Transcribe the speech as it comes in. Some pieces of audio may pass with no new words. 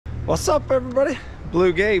What's up, everybody?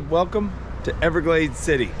 BlueGabe, welcome to Everglades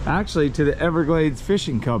City. Actually, to the Everglades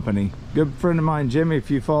Fishing Company. Good friend of mine, Jimmy, if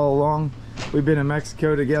you follow along. We've been in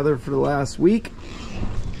Mexico together for the last week.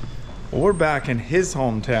 Well, we're back in his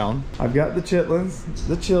hometown. I've got the chitlins,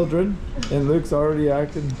 the children, and Luke's already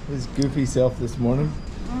acting his goofy self this morning.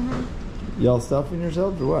 Y'all stuffing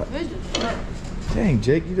yourselves or what? Dang,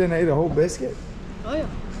 Jake, you done ate a whole biscuit? Oh yeah.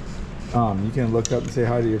 You can look up and say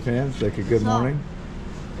hi to your fans, like a good morning. Good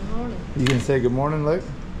morning. You can say good morning, Luke?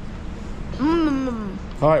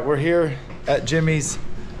 All right, we're here at Jimmy's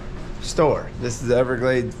store. This is the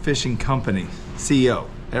Everglades Fishing Company, CEO.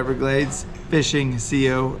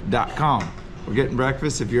 EvergladesFishingCO.com. We're getting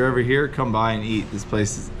breakfast. If you're ever here, come by and eat. This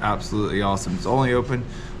place is absolutely awesome. It's only open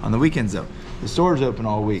on the weekends though. The store's open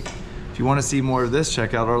all week. If you want to see more of this,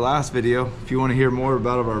 check out our last video. If you want to hear more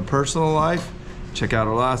about our personal life, check out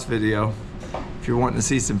our last video. If you're wanting to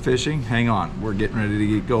see some fishing, hang on. We're getting ready to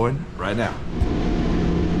get going right now.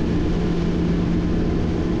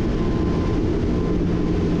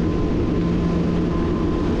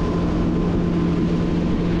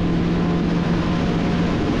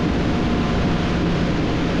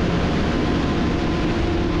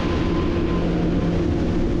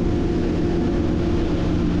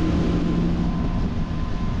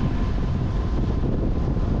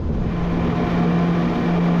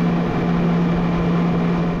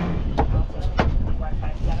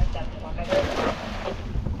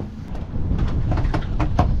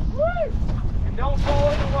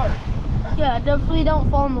 Yeah, definitely don't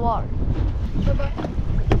fall in the water.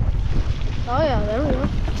 Oh yeah, there we go.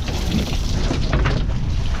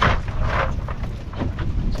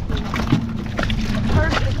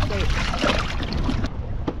 Perfect bait.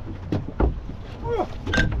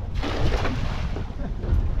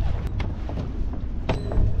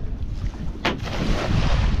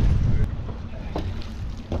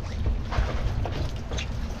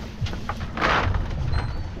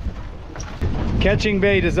 Catching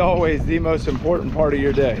bait is always the most important part of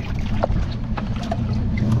your day.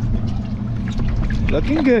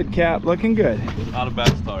 Looking good, Cap, looking good. Not a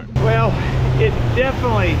bad start. Well, it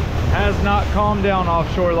definitely has not calmed down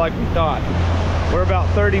offshore like we thought. We're about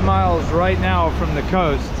 30 miles right now from the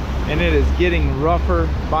coast, and it is getting rougher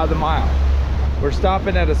by the mile. We're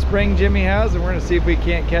stopping at a spring Jimmy has, and we're gonna see if we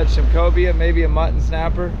can't catch some cobia, maybe a mutton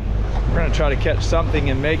snapper. We're gonna try to catch something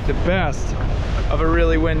and make the best of a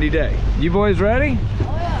really windy day. You boys ready?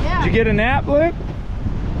 Oh yeah. Did you get a nap, Luke?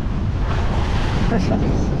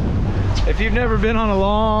 If you've never been on a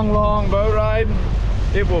long boat ride,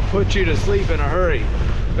 it will put you to sleep in a hurry.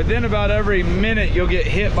 But then about every minute you'll get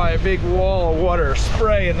hit by a big wall of water or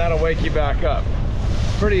spray, and that'll wake you back up.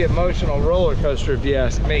 Pretty emotional roller coaster if you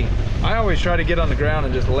ask me. I always try to get on the ground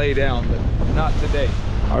and just lay down, but not today.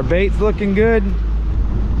 Our bait's looking good.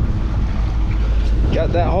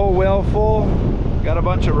 Got that whole well full. Got a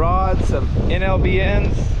bunch of rods, some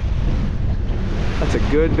NLBNs. That's a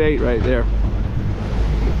good bait right there.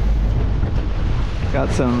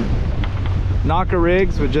 Got some knocker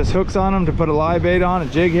rigs with just hooks on them to put a live bait on, a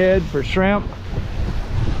jig head for shrimp.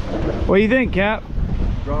 What do you think, Cap?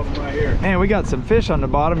 Drop them right here. Man, we got some fish on the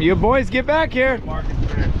bottom. You boys get back here. All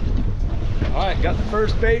right, got the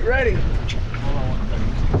first bait ready. Hold on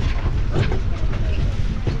 1 second.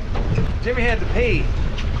 Jimmy had to pee.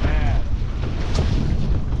 Man.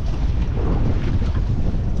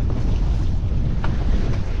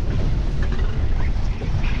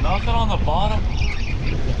 Nothing on the bottom.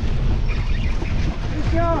 Good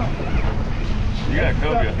job. You got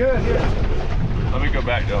cobia. Good, yeah. Let me go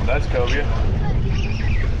back to them. That's cobia.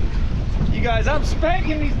 You guys, I'm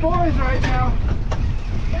spanking these boys right now.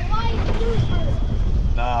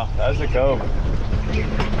 Nah, that's a cove.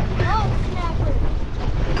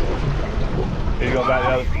 He's going back the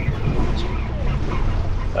other.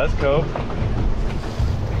 That's cove.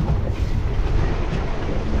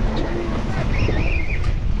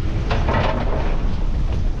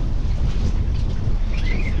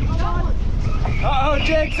 Uh-oh,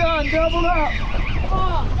 Jake's on, doubled up. Dad,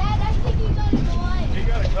 I think he got in the line. He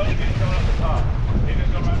got a cove. He's going up the top. He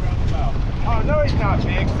just going right around the mouth. Oh, no, he's not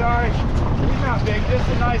big, sorry. He's not big, just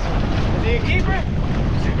a nice one. Is he a keeper?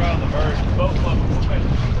 He's right on the verge. Both of them.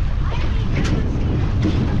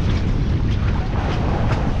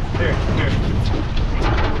 Here.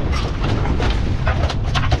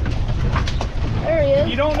 There he is.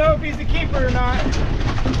 You don't know if he's a keeper or not.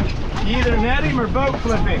 You either net him or boat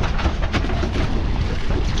flip him.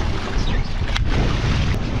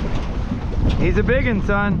 He's a biggin',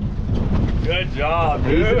 son. Good job,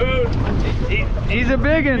 dude. He's a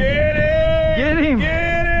biggin'. Get him! Get him!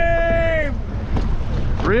 Get him!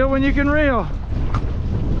 Reel when you can reel.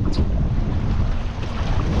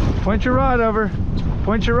 Point your rod over.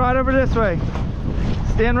 Point your rod over this way.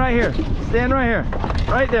 Stand right here. Stand right here.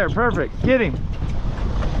 Right there. Perfect. Get him.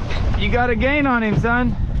 You got a gain on him,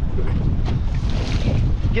 son.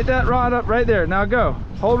 Get that rod up right there. Now go.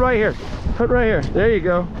 Hold right here. Put right here. There you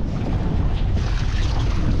go.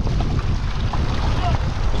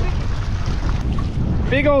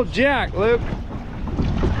 Big old jack, Luke.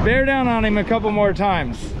 Bear down on him a couple more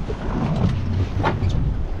times.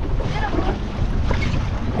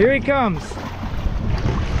 Here he comes.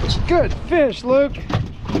 Good fish, Luke.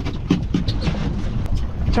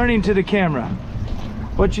 Turn him to the camera.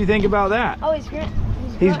 What you think about that? Oh, he's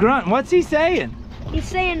grunting. He's grunting. What's he saying? He's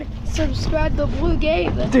saying subscribe to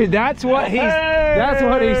BlueGabe. Dude, that's what he's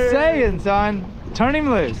saying, son. Turn him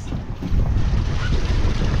loose.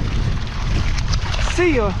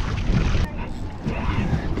 See ya.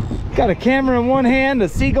 Got a camera in one hand, a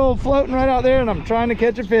seagull floating right out there, and I'm trying to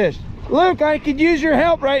catch a fish. Luke, I could use your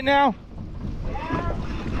help right now.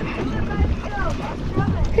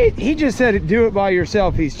 He just said do it by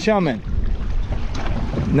yourself. He's chumming.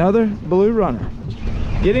 Another blue runner.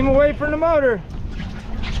 Get him away from the motor.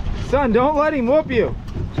 Son, don't let him whoop you.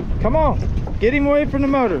 Come on. Get him away from the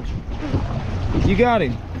motor. You got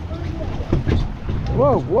him.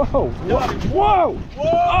 Whoa, whoa, whoa, whoa.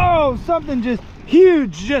 Oh, something just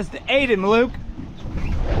huge just ate him, Luke.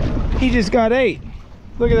 He just got ate.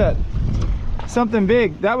 Look at that. Something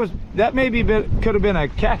big. That maybe could have been a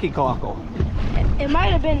khaki cockle. It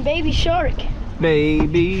might have been baby shark.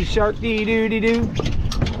 Baby shark dee doo dee doo.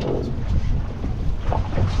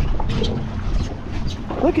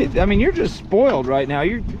 Look at, I mean, you're just spoiled right now.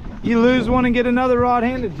 You lose one and get another rod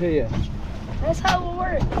handed to you. That's how it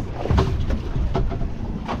works.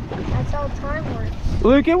 That's how time works.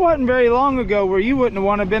 Luke, it wasn't very long ago where you wouldn't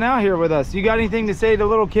want to have been out here with us. You got anything to say to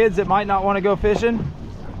little kids that might not want to go fishing?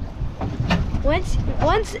 Once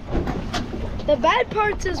the bad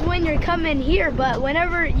parts is when you're coming here, but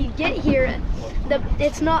whenever you get here,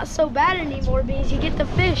 it's not so bad anymore because you get the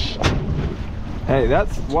fish. Hey,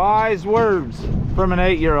 that's wise words from an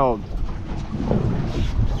 8-year-old.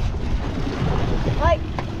 Like,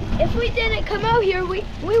 if we didn't come out here, we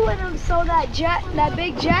wouldn't have saw that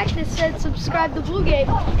big jack that said subscribe to BlueGabe.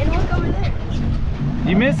 And look over there.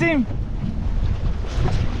 You miss him?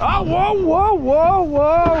 Oh, whoa, whoa, whoa,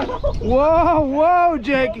 whoa. Whoa, whoa,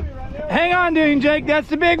 Jake. Hang on to him, Jake. That's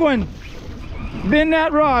the big one. Bend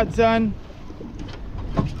that rod, son.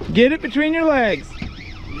 Get it between your legs.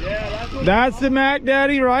 Yeah, that's the Mac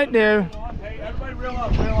Daddy right there. Hey, everybody reel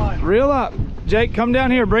up, reel on. Reel up. Jake, come down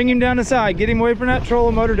here. Bring him down the side. Get him away from that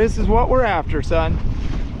trolling motor. This is what we're after, son.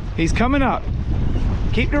 He's coming up.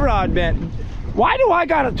 Keep the rod bent. Why do I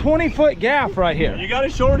got a 20-foot gaff right here? You got a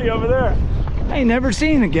shorty over there. I ain't never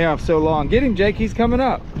seen a gaff so long. Get him, Jake. He's coming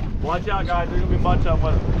up. Watch out, guys. There's going to be much up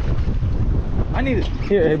with him. I need it.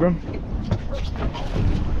 Here, Abram.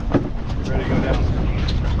 Ready to go down?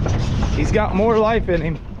 He's got more life in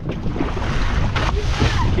him.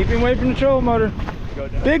 Keep him away from the trolling motor.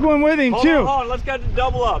 Big one with him, too. Hold on. Let's get the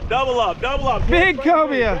double up, double up, double up. Big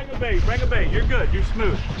cobia. Bring a bait. You're good. You're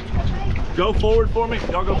smooth. Go forward for me.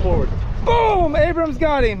 Y'all go forward. Boom! Abram's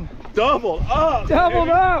got him. Doubled up. Doubled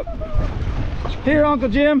up. Here, Uncle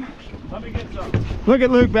Jim. Let me get some. Look at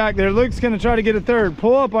Luke back there. Luke's going to try to get a third.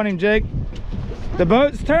 Pull up on him, Jake. The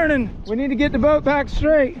boat's turning. We need to get the boat back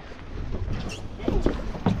straight.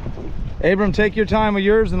 Abram, take your time with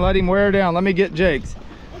yours and let him wear down. Let me get Jake's.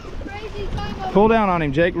 Pull down on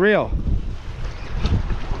him, Jake. Reel.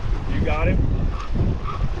 You got him?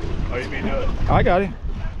 Oh, you mean do it? I got him.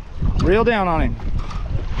 Reel down on him.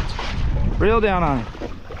 Reel down on him.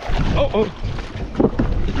 Oh, oh.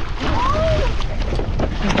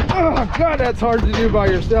 Oh, God, that's hard to do by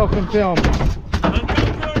yourself in film.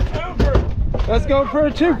 Let's go for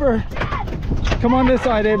a twofer. Come on this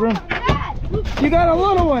side, Abram. You got a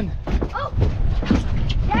little one. Oh,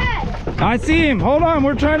 Dad. I see him. Hold on.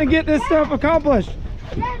 We're trying to get this stuff accomplished.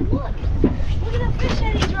 Dad, look. Look at the fish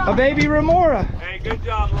that he dropped. A baby remora. Hey, good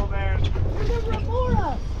job, little man. Look at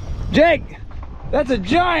remora. Jake, that's a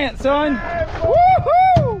giant, son.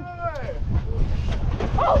 Woohoo!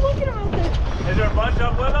 Oh, look at him out there. Is there a bunch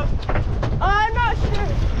up with him? I'm not sure.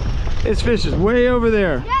 This fish is way over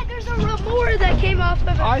there. Dad, there's a remora that came off of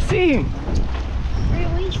it. I see him.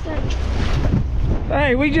 Release them.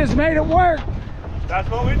 Hey, we just made it work. That's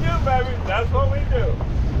what we do, baby. That's what we do.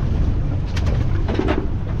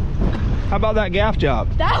 How about that gaff job?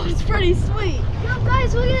 That was pretty sweet. Yo,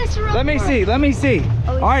 guys, look at this remora. Let me see. Let me see.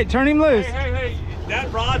 Oh, All right, turn him loose. Hey. That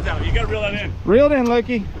rod's out. You got to reel that in. Reeled in,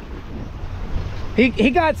 Lukey.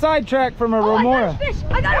 He got sidetracked from a remora. I got a fish.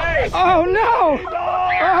 I got a fish. Oh no!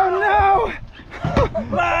 Oh no!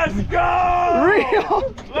 Let's go!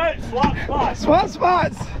 Real! Let's swap spots. Swap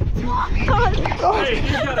spots! Hey,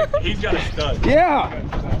 he's got a stud. Yeah!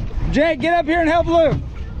 Jake, get up here and help Luke.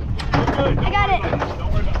 I got it.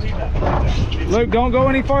 Don't worry about that. Luke, don't go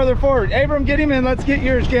any farther forward. Abram, get him in. Let's get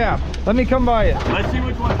yours gapped. Let me come by you. Let's see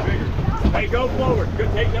which one's bigger. Hey, go forward. Go,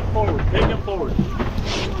 take them forward. Take them forward.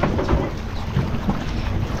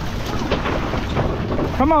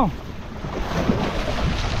 Come on.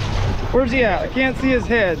 Where's he at? I can't see his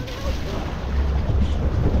head.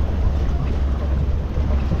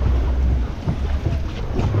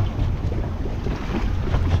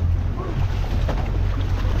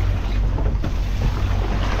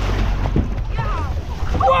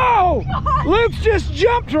 Whoa! Luke's just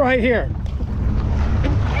jumped right here.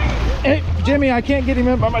 Hey, Jimmy, I can't get him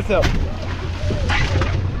in by myself.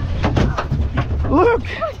 Luke!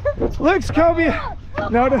 Luke's Cobia.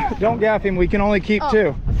 No, don't gaff him. We can only keep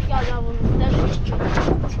two.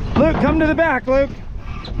 Luke, come to the back, Luke.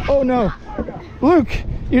 Oh no. Luke,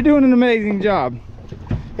 you're doing an amazing job.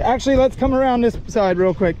 Actually, let's come around this side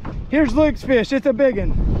real quick. Here's Luke's fish. It's a big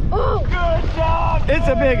one. Oh, Good job. It's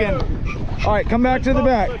a big one. All right, come back to the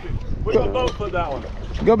back. We can both put that one.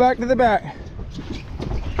 Go back to the back.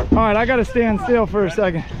 All right, I gotta stand still for a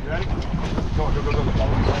second. You ready? Go, go, go,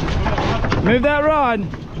 go. Move that rod.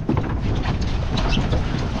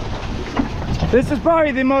 This is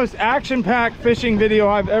probably the most action-packed fishing video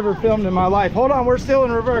I've ever filmed in my life. Hold on, we're still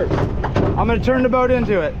in reverse. I'm gonna turn the boat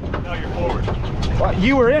into it. No, you're forward. Well,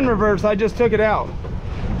 you were in reverse, I just took it out.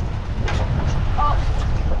 oh.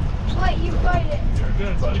 Wait, you fight it. You're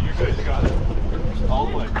good, buddy. You're good. You got it. All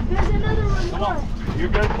the way. There's another one Come more. on. You're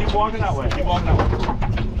good. Keep walking that way. Keep walking that way.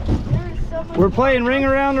 There is so much. We're playing Ring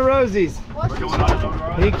Around the Rosies. Watch We're this going on it. one. All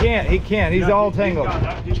right. He can't, he's all tangled. He's got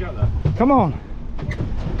that. He's got that. Come on.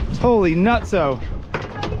 Holy nutso.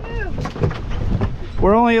 How do you move?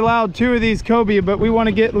 We're only allowed 2 of these Cobia, but we want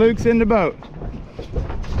to get Luke's in the boat.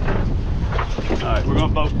 All right, we're going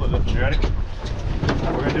to both put this. You ready?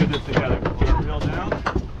 We're going to do this together. We're going to reel down.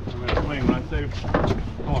 We're going to swing. When I say,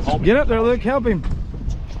 come on, hold me. Get up there, Luke, help him.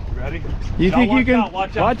 You ready? You Now think you watch can? out, watch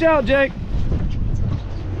out. Watch out, Jake.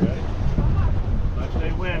 You ready? Let's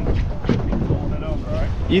say wind. Keep pulling it over, all right?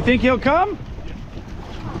 You think he'll come?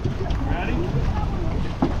 Ready?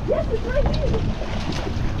 Yes, it's right here.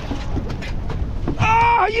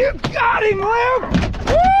 Oh, you got him, Luke!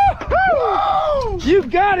 Woo-hoo! You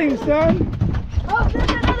got him, son. Oh, there's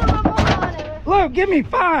another one more on it. Luke, give me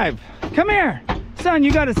 5. Come here. Son,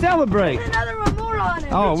 you got to celebrate. There's another one more on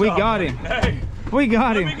it. Oh, Good we job, got buddy. him. Hey, We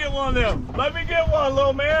got let me him. get one of them. Let me get one,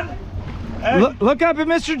 little man. Hey. Look up at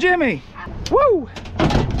Mr. Jimmy. Woo!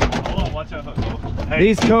 Hold on, watch out. Hey,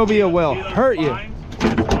 These Cobia will see those hurt you. spines? The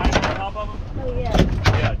spines on top of them? Oh,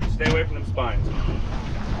 yeah. Yeah, just stay away from them spines.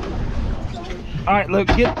 All right, Luke,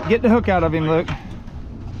 get the hook out of him, Luke.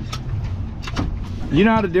 You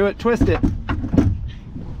know how to do it. Twist it.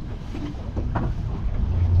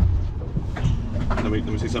 Let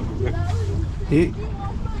me see something quick. He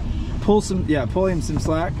pull him some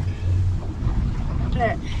slack.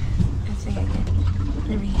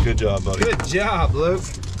 Good job, buddy. Good job, Luke.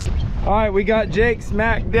 All right, we got Jake's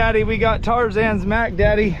Mac Daddy. We got Tarzan's Mac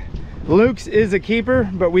Daddy. Luke's is a keeper,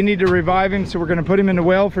 but we need to revive him, so we're gonna put him in the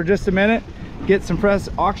well for just a minute, get some fresh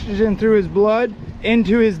oxygen through his blood,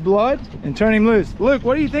 into his blood, and turn him loose. Luke,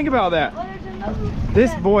 what do you think about that? Oh, there's another one.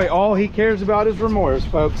 This boy, all he cares about is remorse,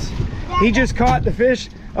 folks. He just caught the fish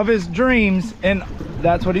of his dreams, and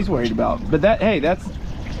that's what he's worried about. But that, hey, that's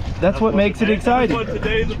what makes it exciting. That's what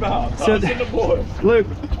today's about. So Us and the boys. Luke,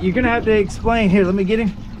 you're gonna have to explain. Here, let me get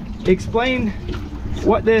him. Explain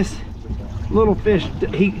what this little fish,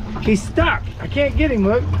 he's stuck. I can't get him,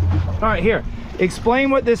 Luke. All right, here.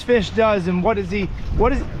 Explain what this fish does and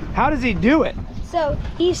how does he do it? So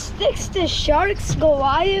he sticks to sharks,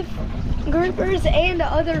 Goliath, groupers, and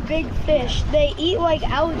other big fish. They eat like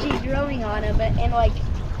algae growing on them and like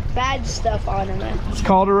bad stuff on them. It's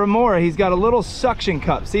called a remora. He's got a little suction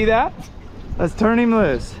cup. See that? Let's turn him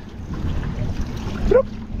loose. Bloop.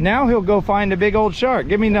 Now he'll go find a big old shark.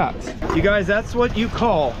 Give me nuts. You guys, that's what you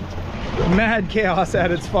call mad chaos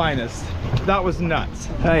at its finest. That was nuts.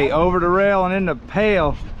 Hey, over the rail and in the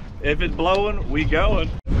pail. If it's blowing, we going.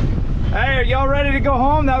 Hey, are y'all ready to go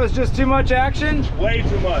home? That was just too much action? Way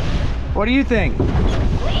too much. What do you think? We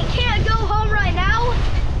can't go home right now.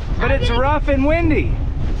 But it's rough and windy.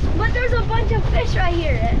 But there's a bunch of fish right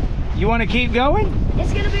here. You want to keep going?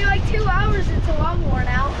 It's gonna be like 2 hours until I'm worn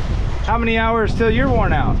out. How many hours till you're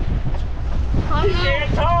worn out? I'm You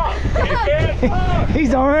can't talk. You can't talk.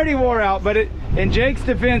 He's already wore out, but in Jake's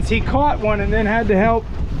defense, he caught one and then had to help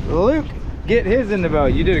Luke get his in the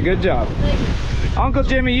boat. You did a good job. Uncle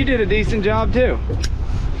Jimmy, you did a decent job too.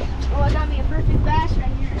 Oh, I got me a perfect bass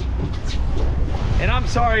right here. And I'm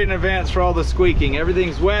sorry in advance for all the squeaking.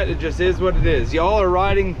 Everything's wet, it just is what it is. Y'all are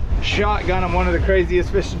riding shotgun on one of the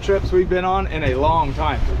craziest fishing trips we've been on in a long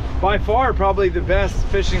time. By far, probably the best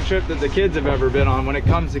fishing trip that the kids have ever been on when it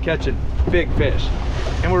comes to catching big fish.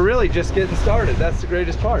 And we're really just getting started. That's the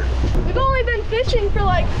greatest part. We've only been fishing for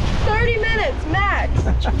like 30 minutes max.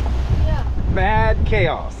 Yeah. Mad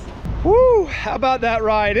chaos. Woo, how about that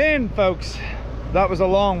ride in, folks? That was a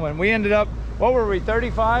long one. We ended up, what were we,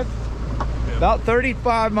 35? Yeah. About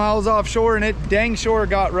 35 miles offshore, and it dang sure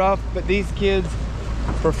got rough, but these kids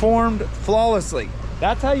performed flawlessly.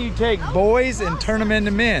 That's how you take boys and turn them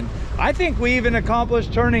into men. I think we even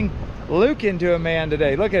accomplished turning Luke into a man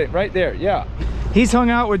today. Look at it right there, yeah. He's hung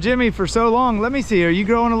out with Jimmy for so long. Let me see, are you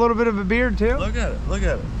growing a little bit of a beard too? Look at it, look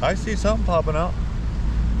at it. I see something popping out.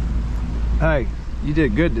 Hey, you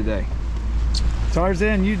did good today.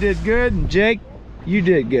 Tarzan, you did good, and Jake, you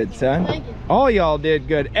did good, son. Thank you. All y'all did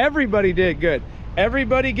good. Everybody did good.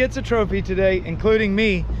 Everybody gets a trophy today, including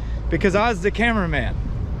me, because I was the cameraman.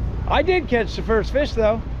 I did catch the first fish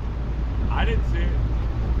though. I didn't see it.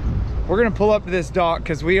 We're gonna pull up to this dock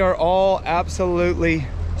because we are all absolutely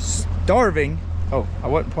starving. Oh, I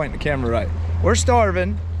wasn't pointing the camera right. We're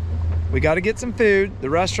starving. We got to get some food. The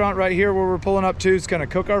restaurant right here where we're pulling up to is gonna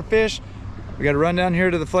cook our fish. We got to run down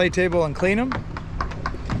here to the fillet table and clean them.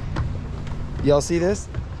 Y'all see this?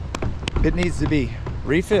 It needs to be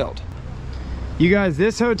refilled. You guys,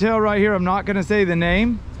 this hotel right here, I'm not gonna say the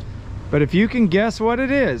name, but if you can guess what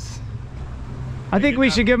it is, I think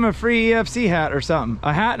we should give them a free EFC hat or something.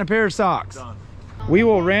 A hat and a pair of socks. Done. We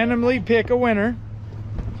will randomly pick a winner,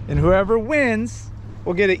 and whoever wins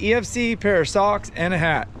will get an EFC pair of socks and a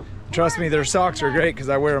hat. Trust me, their socks are great because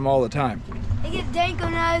I wear them all the time. They get Danko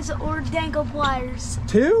knives or Danko pliers.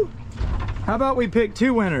 Two? How about we pick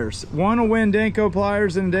two winners? One will win Danko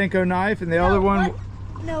pliers and a Danko knife, and the other one...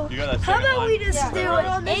 No. How about we just do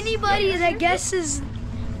anybody that guesses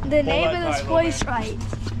the name of this place right?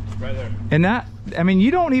 Right there. And that, I mean,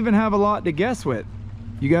 you don't even have a lot to guess with.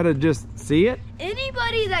 You got to just see it.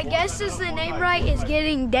 Anybody that guesses the name right is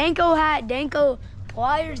getting Danko hat, Danko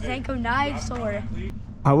pliers, Danko knives, or...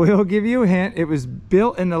 I will give you a hint. It was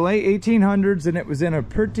built in the late 1800s and it was in a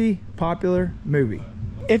pretty popular movie.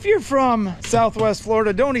 If you're from Southwest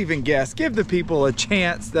Florida, don't even guess. Give the people a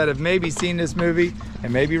chance that have maybe seen this movie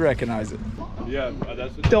and maybe recognize it. Yeah,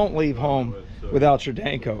 that's what. Don't leave home without your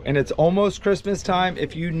Danko. And it's almost Christmas time.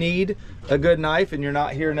 If you need a good knife and you're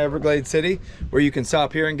not here in Everglades City where you can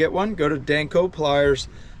stop here and get one, go to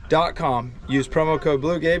dankopliers.com. Use promo code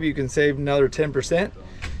BlueGabe. You can save another 10%.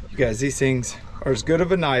 You guys, these things are as good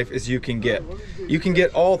of a knife as you can get. You can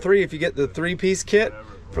get all three if you get the 3-piece kit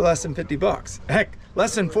for less than 50 bucks. Heck,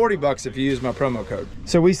 less than 40 bucks if you use my promo code.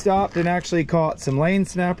 So we stopped and actually caught some lane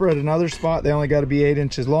snapper at another spot. They only got to be 8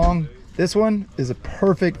 inches long. This one is a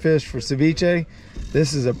perfect fish for ceviche.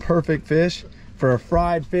 This is a perfect fish for a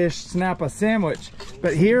fried fish snapper sandwich.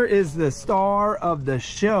 But here is the star of the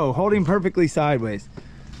show. Hold him perfectly sideways.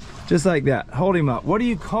 Just like that. Hold him up. What do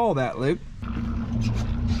you call that, Luke?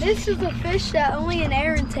 This is a fish that only an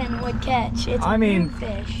Arrington would catch. It's a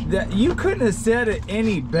moonfish. You couldn't have said it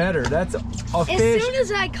any better. That's a fish. As soon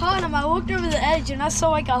as I caught him, I looked over the edge and I saw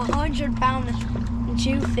like 100-pound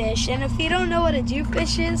Jewfish. And if you don't know what a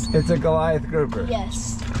Jewfish is, it's a Goliath grouper.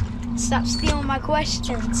 Yes. Stop stealing my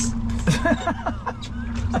questions.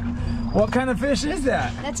 What kind of fish is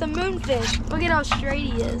that? That's a moonfish. Look at how straight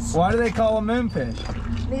he is. Why do they call him moonfish?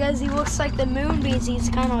 Because he looks like the moon because he's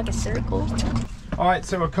kind of like a circle. All right,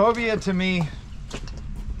 so a cobia to me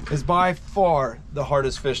is by far the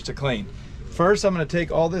hardest fish to clean. First, I'm gonna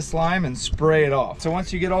take all this slime and spray it off. So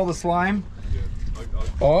once you get all the slime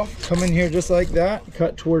off, come in here just like that,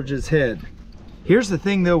 cut towards his head. Here's the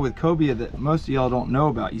thing though with cobia that most of y'all don't know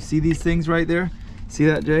about. You see these things right there? See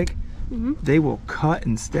that, Jake? Mm-hmm. They will cut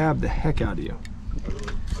and stab the heck out of you.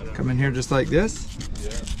 Come in here just like this.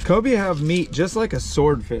 Cobia have meat just like a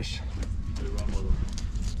swordfish.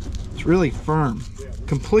 It's really firm,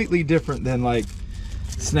 completely different than like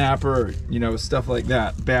snapper or, you know, stuff like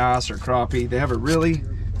that, bass or crappie. They have a really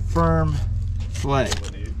firm fillet.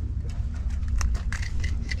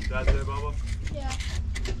 That's it, Bubba? Yeah.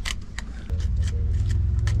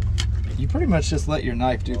 You pretty much just let your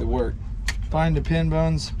knife do the work. Find the pin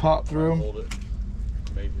bones, pop through them. Hold it,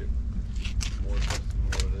 make it more twisted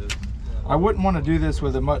than what it is. I wouldn't want to do this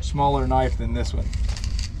with a much smaller knife than this one.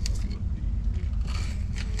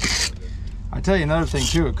 I tell you another thing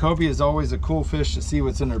too, a cobia is always a cool fish to see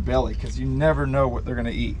what's in their belly because you never know what they're going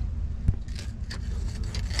to eat.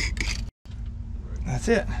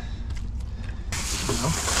 That's it.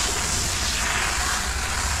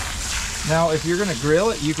 Now, if you're gonna grill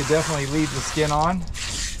it, you could definitely leave the skin on.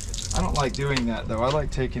 I don't like doing that though. I like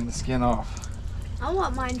taking the skin off. I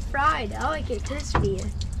want mine fried. I like it crispy.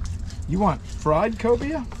 You want fried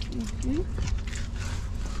cobia? Mm-hmm.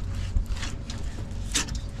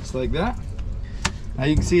 Just like that. Now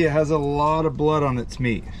you can see it has a lot of blood on its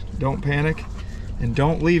meat. Don't panic and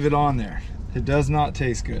don't leave it on there. It does not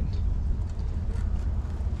taste good.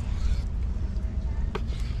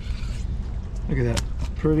 Look at that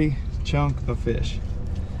pretty chunk of fish.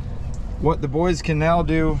 What the boys can now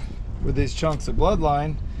do with these chunks of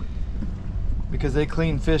bloodline, because they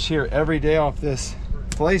clean fish here every day off this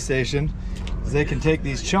fillet station, is they can take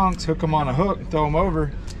these chunks, hook them on a hook, throw them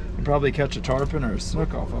over, and probably catch a tarpon or a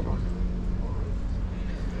snook off of them.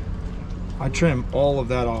 I trim all of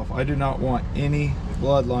that off. I do not want any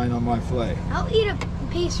bloodline on my fillet. I'll eat a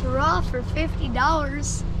piece raw for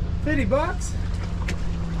 $50. 50 bucks?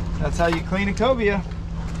 That's how you clean a cobia.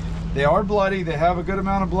 They are bloody. They have a good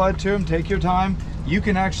amount of blood to them. Take your time. You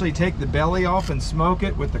can actually take the belly off and smoke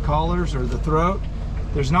it with the collars or the throat.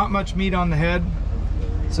 There's not much meat on the head.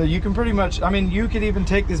 So you can pretty much, I mean, you could even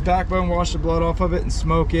take this backbone, wash the blood off of it and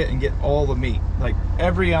smoke it and get all the meat. Like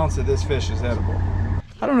every ounce of this fish is edible.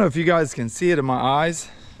 I don't know if you guys can see it in my eyes,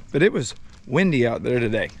 but it was windy out there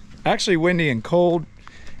today. Actually windy and cold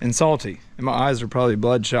and salty. And my eyes are probably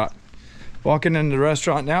bloodshot. Walking into the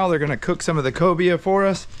restaurant now, they're gonna cook some of the cobia for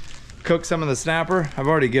us, cook some of the snapper. I've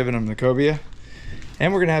already given them the cobia.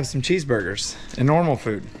 And we're gonna have some cheeseburgers and normal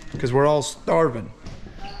food because we're all starving.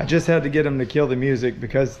 I just had to get them to kill the music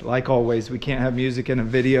because, like always, we can't have music in a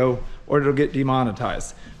video or it'll get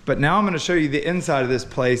demonetized. But now I'm gonna show you the inside of this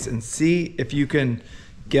place and see if you can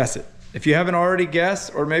guess it. If you haven't already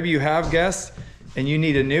guessed, or maybe you have guessed and you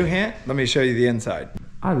need a new hint, let me show you the inside.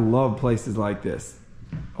 I love places like this.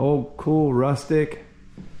 Old, cool, rustic.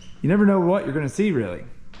 You never know what you're gonna see, really.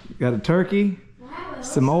 You got a turkey,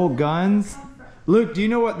 some old guns. Luke, do you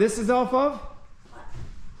know what this is off of?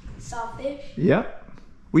 Sawfish? Yep.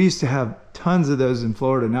 We used to have tons of those in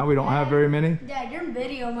Florida. Now we don't have very many. Dad, your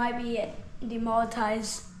video might be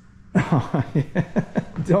demonetized.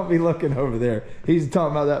 Don't be looking over there. He's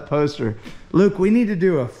talking about that poster. Luke, we need to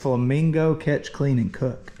do a flamingo catch, clean, and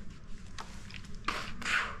cook.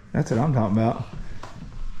 That's what I'm talking about.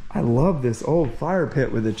 I love this old fire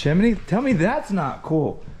pit with a chimney. Tell me that's not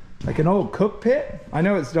cool. Like an old cook pit? I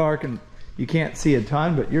know it's dark and you can't see a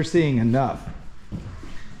ton, but you're seeing enough.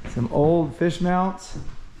 Some old fish mounts.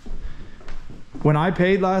 When I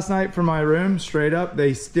paid last night for my room, straight up,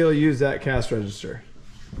 they still use that cash register.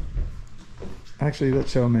 Actually,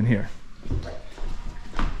 let's show them in here.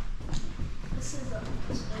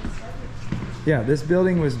 Yeah, this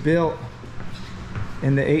building was built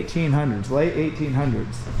in the 1800s, late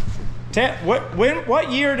 1800s.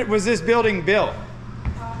 What year was this building built?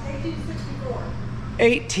 1864.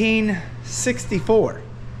 1864.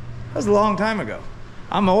 That was a long time ago.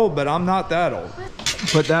 I'm old, but I'm not that old.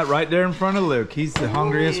 Put that right there in front of Luke. He's the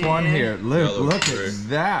hungriest one here. Luke, look at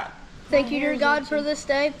that. Thank you, dear God, for this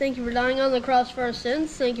day. Thank you for dying on the cross for our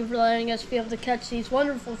sins. Thank you for letting us be able to catch these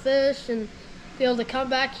wonderful fish and be able to come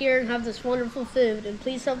back here and have this wonderful food. And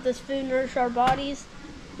please help this food nourish our bodies.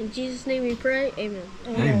 In Jesus' name we pray. Amen.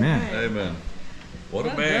 Amen. Amen. What a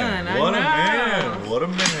Well man. done. What a I know. man. What a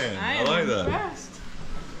man. I like that. Impressed.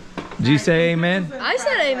 Did you say amen? I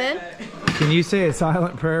said amen. Can you say a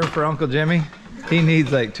silent prayer for Uncle Jimmy? He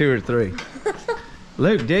needs like 2 or 3.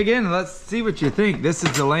 Luke, dig in and let's see what you think. This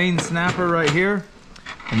is the lane snapper right here,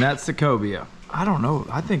 and that's the cobia. I don't know.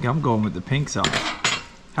 I think I'm going with the pink sauce.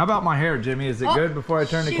 How about my hair, Jimmy? Is it good before I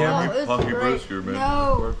turn the camera? It's Funky great. Brewster, man.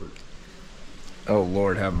 No. Perfect. Oh,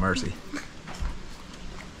 Lord, have mercy.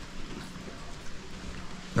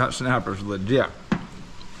 That snapper's legit.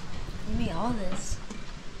 Give me all this.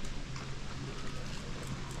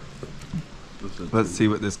 Let's see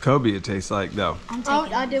what this cobia tastes like, though.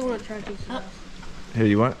 I did want to try this. Here,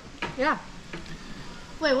 you want it? Yeah.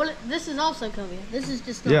 Wait, what? This is also cobia. This is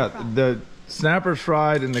just not Yeah, fried. the snapper's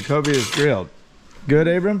fried and the cobia is grilled. Good,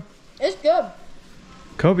 Abram? It's good.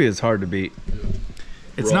 Cobia is hard to beat.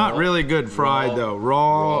 It's Raw. not really good fried, though.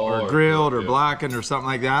 Raw or grilled or blackened or something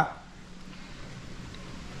like that.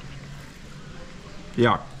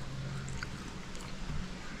 Yeah.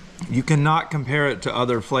 You cannot compare it to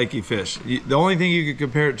other flaky fish. The only thing you could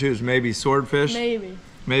compare it to is maybe swordfish.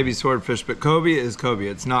 Maybe swordfish, but cobia is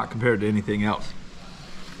cobia. It's not compared to anything else.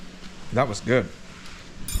 That was good.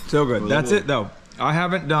 So good. That's it, though. I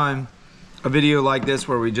haven't done a video like this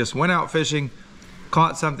where we just went out fishing,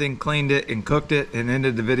 caught something, cleaned it, and cooked it, and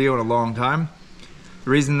ended the video in a long time. The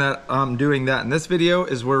reason that I'm doing that in this video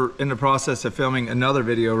is we're in the process of filming another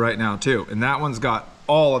video right now too. And that one's got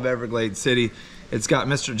all of Everglades City. It's got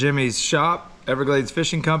Mr. Jimmy's shop, Everglades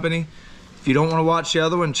Fishing Company. If you don't want to watch the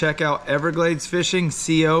other one, check out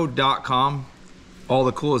evergladesfishingco.com. All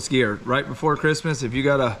the coolest gear. Right before Christmas, if you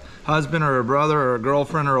got a husband or a brother or a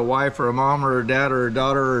girlfriend or a wife or a mom or a dad or a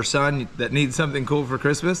daughter or a son that needs something cool for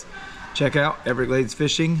Christmas, check out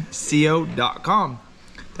evergladesfishingco.com.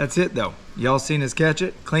 That's it though. Y'all seen us catch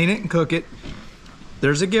it, clean it, and cook it.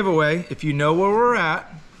 There's a giveaway. If you know where we're at,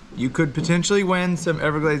 you could potentially win some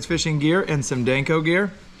Everglades fishing gear and some Danko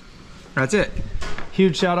gear. That's it.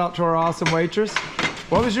 Huge shout out to our awesome waitress.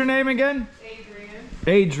 What was your name again? Adrian.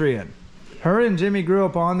 Adrian. Her and Jimmy grew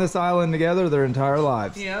up on this island together their entire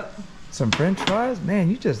lives. Yep. Some French fries? Man,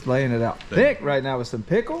 you just laying it out thick right now with some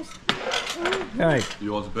pickles. Hey.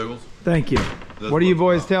 You want some pickles? Thank you. What do you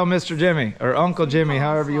boys tell Mr. Jimmy or Uncle Jimmy,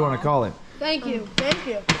 however you want to call him? Thank you. Thank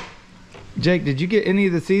you. Jake, did you get any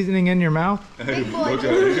of the seasoning in your mouth? Big boy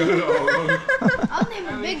Jimmy. I'll name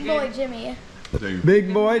him Big Boy Jimmy.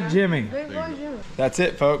 Big boy Jimmy. Big boy Jimmy. That's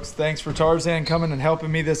it, folks. Thanks for Tarzan coming and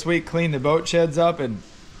helping me this week clean the boat sheds up, and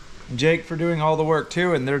Jake for doing all the work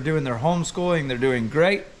too. And they're doing their homeschooling. They're doing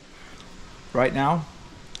great. Right now,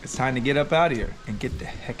 it's time to get up out of here and get the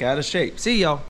heck out of shape. See y'all.